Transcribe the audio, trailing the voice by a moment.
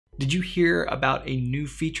Did you hear about a new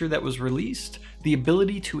feature that was released? The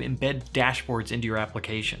ability to embed dashboards into your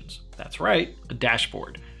applications. That's right, a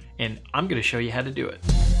dashboard. And I'm going to show you how to do it.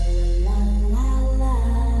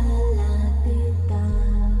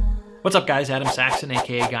 What's up guys, Adam Saxon,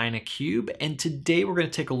 aka Guy in a Cube, and today we're going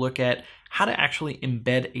to take a look at how to actually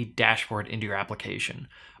embed a dashboard into your application.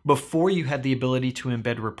 Before, you had the ability to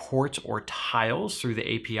embed reports or tiles through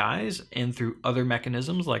the APIs and through other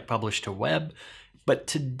mechanisms like publish to web. But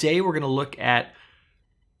today we're going to look at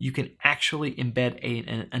you can actually embed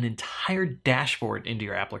an entire dashboard into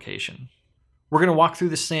your application. We're going to walk through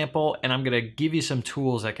the sample and I'm going to give you some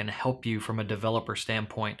tools that can help you from a developer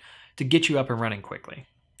standpoint to get you up and running quickly.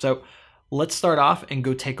 So let's start off and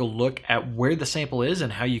go take a look at where the sample is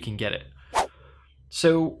and how you can get it.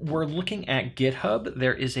 So we're looking at GitHub.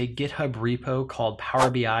 There is a GitHub repo called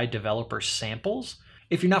Power BI Developer Samples.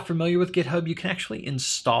 If you're not familiar with GitHub, you can actually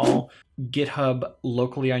install GitHub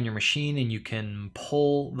locally on your machine and you can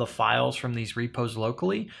pull the files from these repos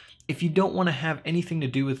locally. If you don't want to have anything to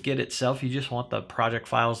do with Git itself, you just want the project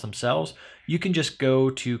files themselves, you can just go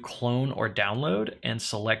to clone or download and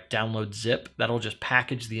select download zip. That'll just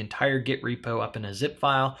package the entire Git repo up in a zip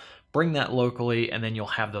file, bring that locally, and then you'll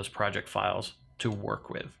have those project files to work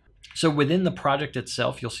with. So within the project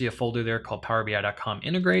itself, you'll see a folder there called powerbi.com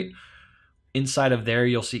integrate. Inside of there,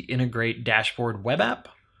 you'll see integrate dashboard web app.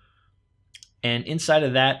 And inside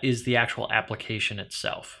of that is the actual application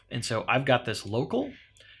itself. And so I've got this local,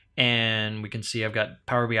 and we can see I've got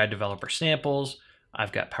Power BI developer samples,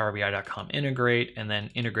 I've got powerbi.com integrate, and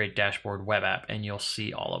then integrate dashboard web app, and you'll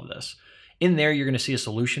see all of this. In there, you're going to see a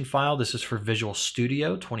solution file. This is for Visual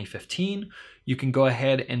Studio 2015. You can go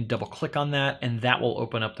ahead and double click on that, and that will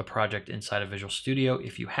open up the project inside of Visual Studio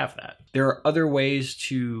if you have that. There are other ways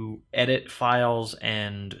to edit files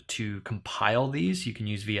and to compile these. You can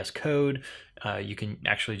use VS Code. You can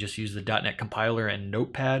actually just use the .NET compiler and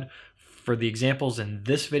Notepad. For the examples in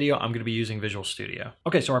this video, I'm going to be using Visual Studio.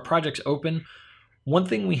 Okay, so our project's open. One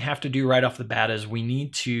thing we have to do right off the bat is we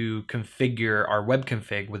need to configure our web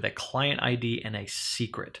config with a client ID and a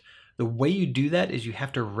secret. The way you do that is you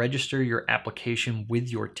have to register your application with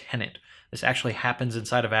your tenant. This actually happens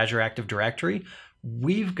inside of Azure Active Directory.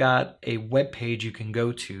 We've got a web page you can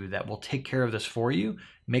go to that will take care of this for you,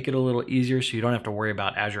 make it a little easier so you don't have to worry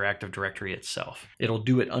about Azure Active Directory itself. It'll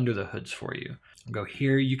do it under the hoods for you. Go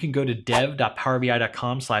here, you can go to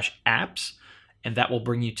dev.powerbi.com/apps, and that will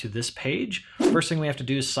bring you to this page. First thing we have to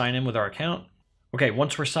do is sign in with our account. Okay,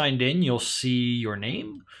 once we're signed in, you'll see your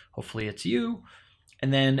name. Hopefully it's you.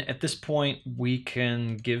 And then at this point, we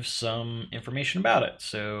can give some information about it.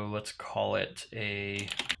 So let's call it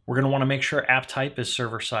we're gonna wanna make sure app type is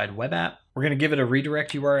server-side web app. We're gonna give it a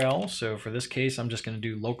redirect URL. So for this case, I'm just gonna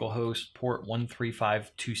do localhost port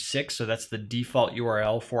 13526. So that's the default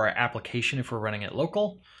URL for our application if we're running it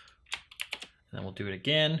local. And then we'll do it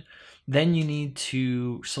again. Then you need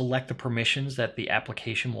to select the permissions that the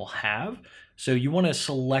application will have. So you want to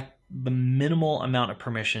select the minimal amount of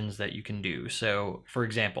permissions that you can do. So for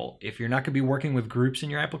example, if you're not going to be working with groups in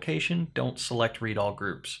your application, don't select read all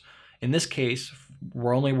groups. In this case,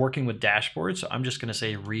 we're only working with dashboards, so I'm just going to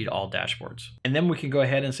say read all dashboards. And then we can go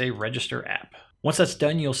ahead and say register app. Once that's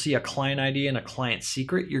done, you'll see a client ID and a client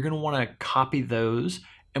secret. You're going to want to copy those,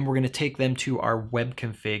 and we're going to take them to our web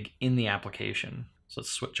config in the application. So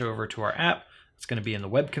let's switch over to our app. It's going to be in the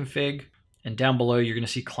web config. And down below, you're going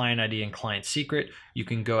to see client ID and client secret. You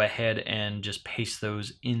can go ahead and just paste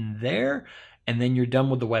those in there. And then you're done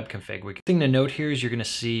with the web config. The thing to note here is you're going to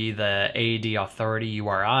see the AAD authority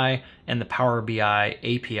URI and the Power BI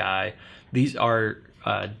API. These are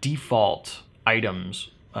default items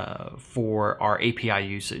for our API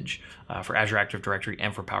usage for Azure Active Directory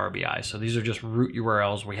and for Power BI. So these are just root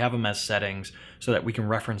URLs. We have them as settings so that we can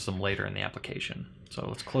reference them later in the application. So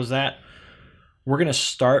let's close that. We're going to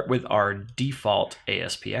start with our default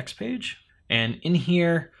ASPX page. And in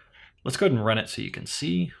here, let's go ahead and run it so you can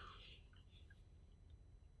see.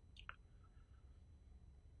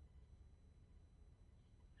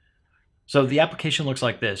 So the application looks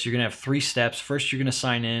like this. You're going to have 3 steps. First, you're going to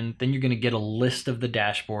sign in. Then you're going to get a list of the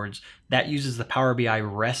dashboards. That uses the Power BI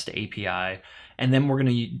REST API. And then we're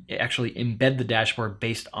going to actually embed the dashboard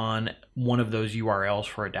based on one of those URLs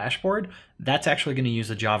for a dashboard. That's actually going to use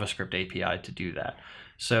the JavaScript API to do that.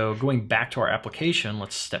 So going back to our application,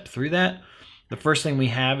 let's step through that. The first thing we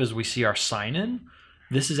have is we see our sign in.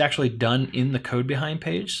 This is actually done in the code behind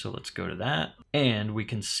page. So let's go to that. And we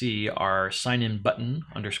can see our sign in button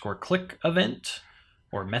 _click event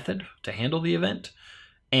or method to handle the event.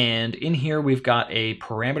 And in here, we've got a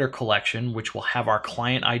parameter collection, which will have our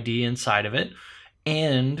client ID inside of it.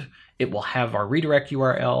 And it will have our redirect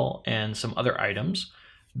URL and some other items.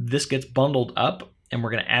 This gets bundled up, and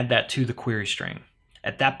we're going to add that to the query string.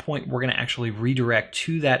 At that point, we're going to actually redirect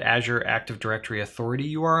to that Azure Active Directory Authority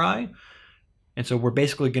URI. And so we're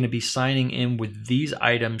basically going to be signing in with these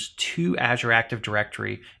items to Azure Active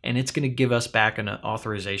Directory, and it's going to give us back an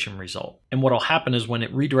authorization result. And what will happen is when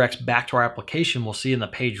it redirects back to our application, we'll see in the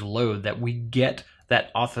page load that we get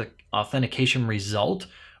that authentication result.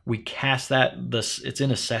 We cast that, it's in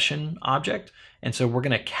a session object, and so we're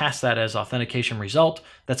going to cast that as authentication result.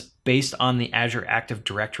 That's based on the Azure Active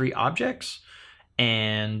Directory objects.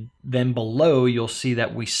 And then below, you'll see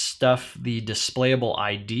that we stuff the displayable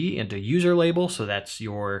ID into user label. So that's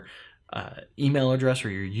your email address or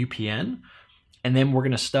your UPN. And then we're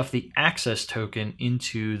going to stuff the access token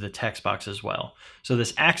into the text box as well. So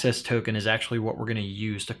this access token is actually what we're going to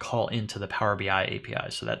use to call into the Power BI API.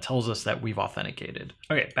 So that tells us that we've authenticated.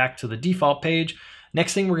 Okay, back to the default page.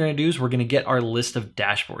 Next thing we're going to do is we're going to get our list of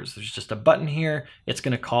dashboards. There's just a button here. It's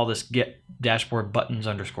going to call this get dashboard buttons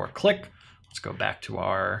 _ click. Let's go back to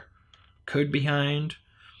our code behind.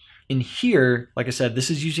 In here, like I said, this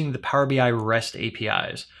is using the Power BI REST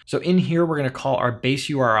APIs. So in here, we're going to call our base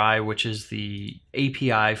URI, which is the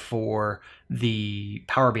API for the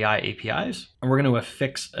Power BI APIs. And we're going to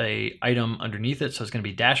affix a item underneath it. So it's going to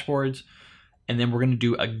be dashboards. And then we're going to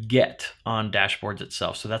do a get on dashboards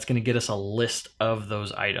itself. So that's going to get us a list of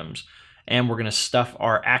those items. And we're going to stuff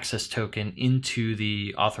our access token into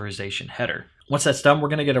the authorization header. Once that's done, we're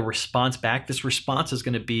going to get a response back. This response is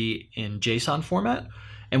going to be in JSON format.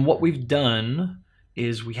 And what we've done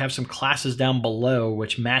is we have some classes down below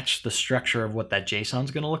which match the structure of what that JSON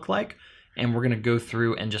is going to look like. And we're going to go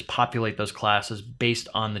through and just populate those classes based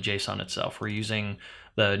on the JSON itself. We're using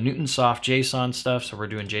the Newtonsoft JSON stuff. So we're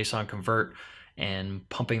doing JSON convert and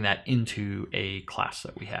pumping that into a class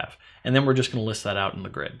that we have. And then we're just going to list that out in the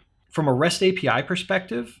grid. From a REST API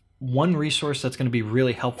perspective, one resource that's going to be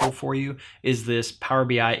really helpful for you is this Power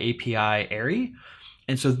BI API ARI.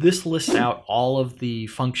 And so this lists out all of the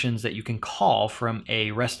functions that you can call from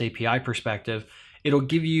a REST API perspective. It'll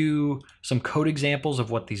give you some code examples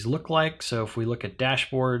of what these look like. So if we look at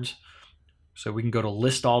dashboards, so we can go to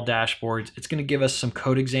list all dashboards. It's going to give us some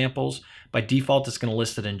code examples. By default, it's going to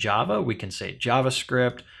list it in Java. We can say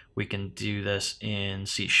JavaScript. We can do this in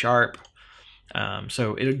C#.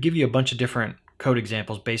 So it'll give you a bunch of different code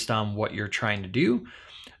examples based on what you're trying to do.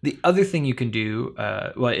 The other thing you can do,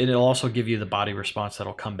 well, it'll also give you the body response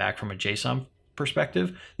that'll come back from a JSON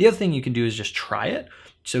perspective. The other thing you can do is just try it.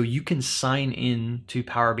 So you can sign in to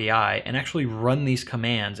Power BI and actually run these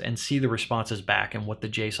commands and see the responses back and what the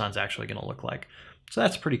JSON is actually going to look like. So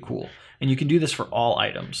that's pretty cool. And you can do this for all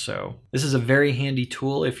items. So this is a very handy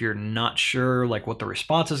tool if you're not sure like what the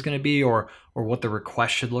response is going to be or what the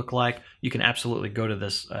request should look like. You can absolutely go to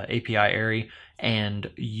this API ARI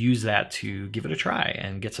and use that to give it a try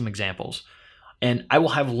and get some examples. And I will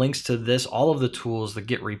have links to this, all of the tools, the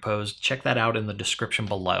Git repos. Check that out in the description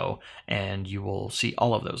below, and you will see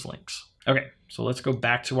all of those links. Okay, so let's go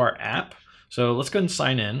back to our app. So let's go ahead and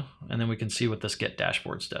sign in, and then we can see what this get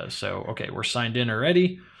dashboards does. So, okay, we're signed in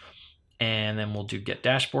already, and then we'll do get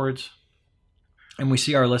dashboards. And we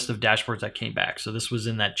see our list of dashboards that came back. So this was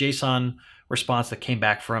in that JSON response that came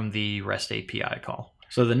back from the REST API call.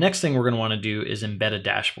 So the next thing we're going to want to do is embed a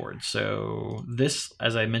dashboard. So this,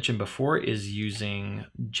 as I mentioned before, is using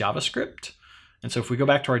JavaScript. And so if we go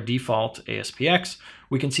back to our default ASPX,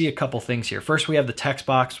 we can see a couple things here. First, we have the text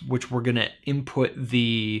box, which we're going to input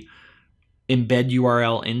the embed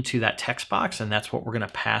URL into that text box, and that's what we're going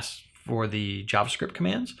to pass for the JavaScript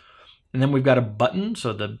commands. And then we've got a button,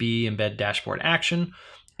 so the B embed dashboard action.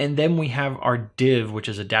 And then we have our div, which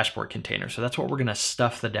is a dashboard container. So that's what we're going to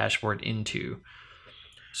stuff the dashboard into.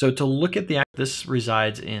 So to look at this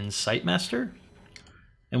resides in SiteMaster,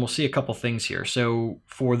 and we'll see a couple things here. So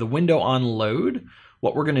for the window on load,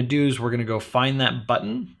 what we're going to do is we're going to go find that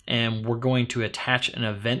button, and we're going to attach an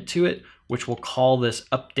event to it, which will call this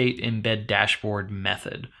update embed dashboard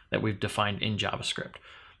method that we've defined in JavaScript.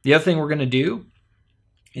 The other thing we're going to do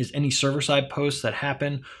is any server-side posts that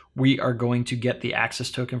happen, we are going to get the access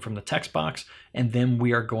token from the text box, and then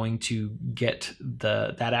we are going to get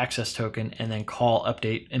that access token and then call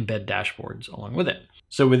update embed dashboards along with it.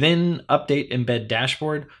 So within update embed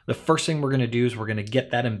dashboard, the first thing we're going to do is we're going to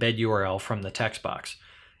get that embed URL from the text box.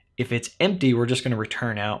 If it's empty, we're just going to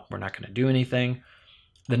return out. We're not going to do anything.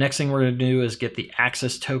 The next thing we're going to do is get the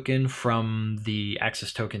access token from the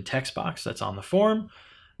access token text box that's on the form.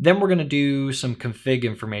 Then we're going to do some config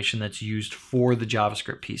information that's used for the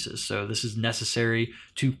JavaScript pieces. So this is necessary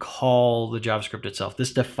to call the JavaScript itself.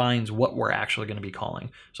 This defines what we're actually going to be calling.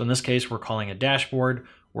 So in this case, we're calling a dashboard.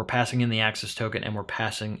 we're passing in the access token, and we're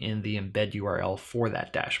passing in the embed URL for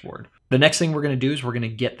that dashboard. The next thing we're going to do is we're going to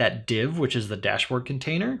get that div, which is the dashboard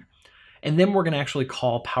container. And then we're going to actually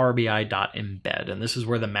call powerbi.embed, and this is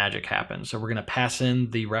where the magic happens. So we're going to pass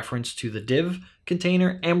in the reference to the div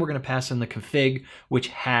container, and we're going to pass in the config, which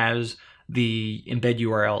has the embed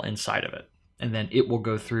URL inside of it. And then it will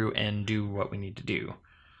go through and do what we need to do.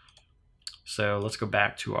 So let's go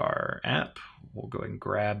back to our app. We'll go and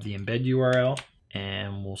grab the embed URL,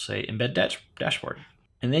 and we'll say embed dashboard.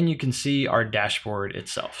 And then you can see our dashboard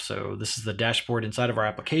itself. So this is the dashboard inside of our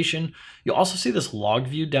application. You'll also see this log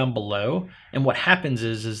view down below. And what happens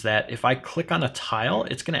is that if I click on a tile,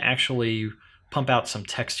 it's going to actually pump out some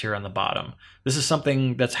text here on the bottom. This is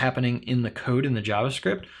something that's happening in the code in the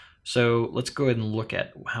JavaScript. So let's go ahead and look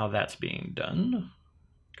at how that's being done.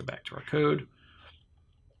 Go back to our code.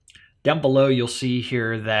 Down below, you'll see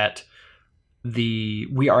here that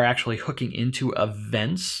we are actually hooking into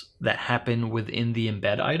events that happen within the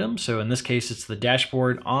embed item. So in this case, it's the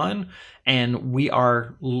dashboard on, and we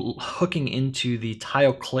are hooking into the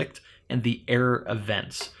tile clicked and the error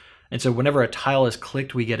events. And so whenever a tile is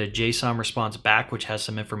clicked, we get a JSON response back, which has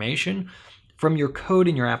some information. From your code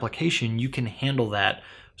in your application, you can handle that.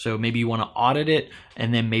 So maybe you want to audit it,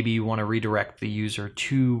 and then maybe you want to redirect the user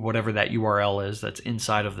to whatever that URL is that's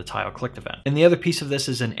inside of the tile clicked event. And the other piece of this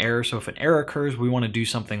is an error. So if an error occurs, we want to do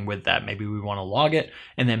something with that. Maybe we want to log it,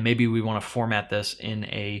 and then maybe we want to format this in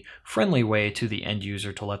a friendly way to the end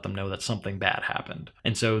user to let them know that something bad happened.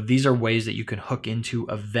 And so these are ways that you can hook into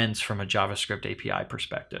events from a JavaScript API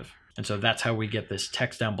perspective. And so that's how we get this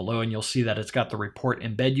text down below, and you'll see that it's got the report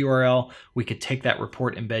embed URL. We could take that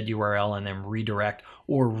report embed URL and then redirect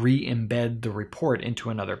or re-embed the report into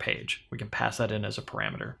another page. We can pass that in as a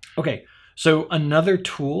parameter. Okay, so another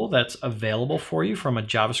tool that's available for you from a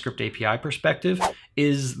JavaScript API perspective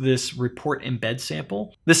is this report embed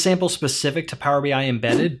sample. This sample is specific to Power BI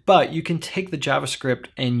embedded, but you can take the JavaScript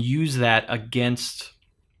and use that against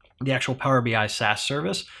the actual Power BI SaaS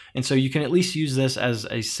service. And so you can at least use this as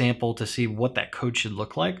a sample to see what that code should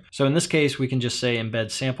look like. So in this case, we can just say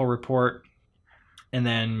embed sample report, and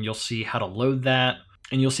then you'll see how to load that.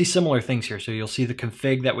 And you'll see similar things here. So you'll see the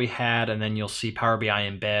config that we had, and then you'll see Power BI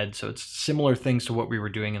embed. So it's similar things to what we were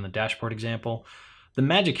doing in the dashboard example. The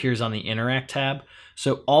magic here is on the interact tab.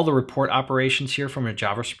 So all the report operations here from a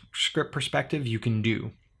JavaScript perspective, you can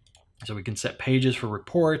do. So we can set pages for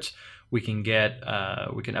reports. We can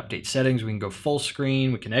update settings. We can go full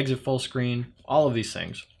screen. We can exit full screen, all of these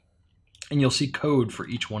things. And you'll see code for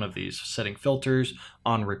each one of these, setting filters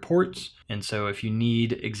on reports. And so if you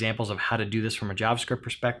need examples of how to do this from a JavaScript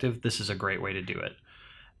perspective, this is a great way to do it.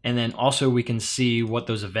 And then also we can see what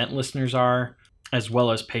those event listeners are, as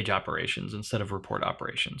well as page operations instead of report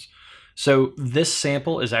operations. So this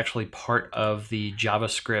sample is actually part of the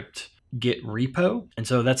JavaScript Git repo. And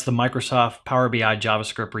so that's the Microsoft Power BI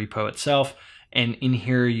JavaScript repo itself. And in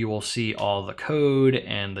here, you will see all the code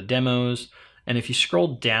and the demos. And if you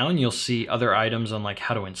scroll down, you'll see other items on like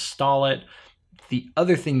how to install it. The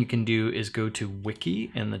other thing you can do is go to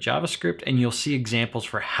Wiki in the JavaScript, and you'll see examples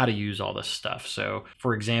for how to use all this stuff. So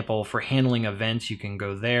for example, for handling events, you can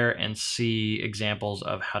go there and see examples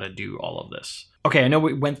of how to do all of this. Okay, I know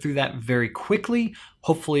we went through that very quickly.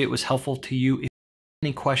 Hopefully it was helpful to you. If you have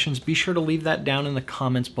any questions, be sure to leave that down in the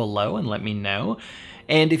comments below and let me know.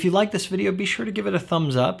 And if you like this video, be sure to give it a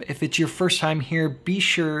thumbs up. If it's your first time here, be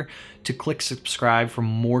sure to click subscribe for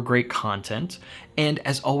more great content. And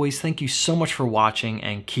as always, thank you so much for watching,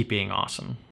 and keep being awesome.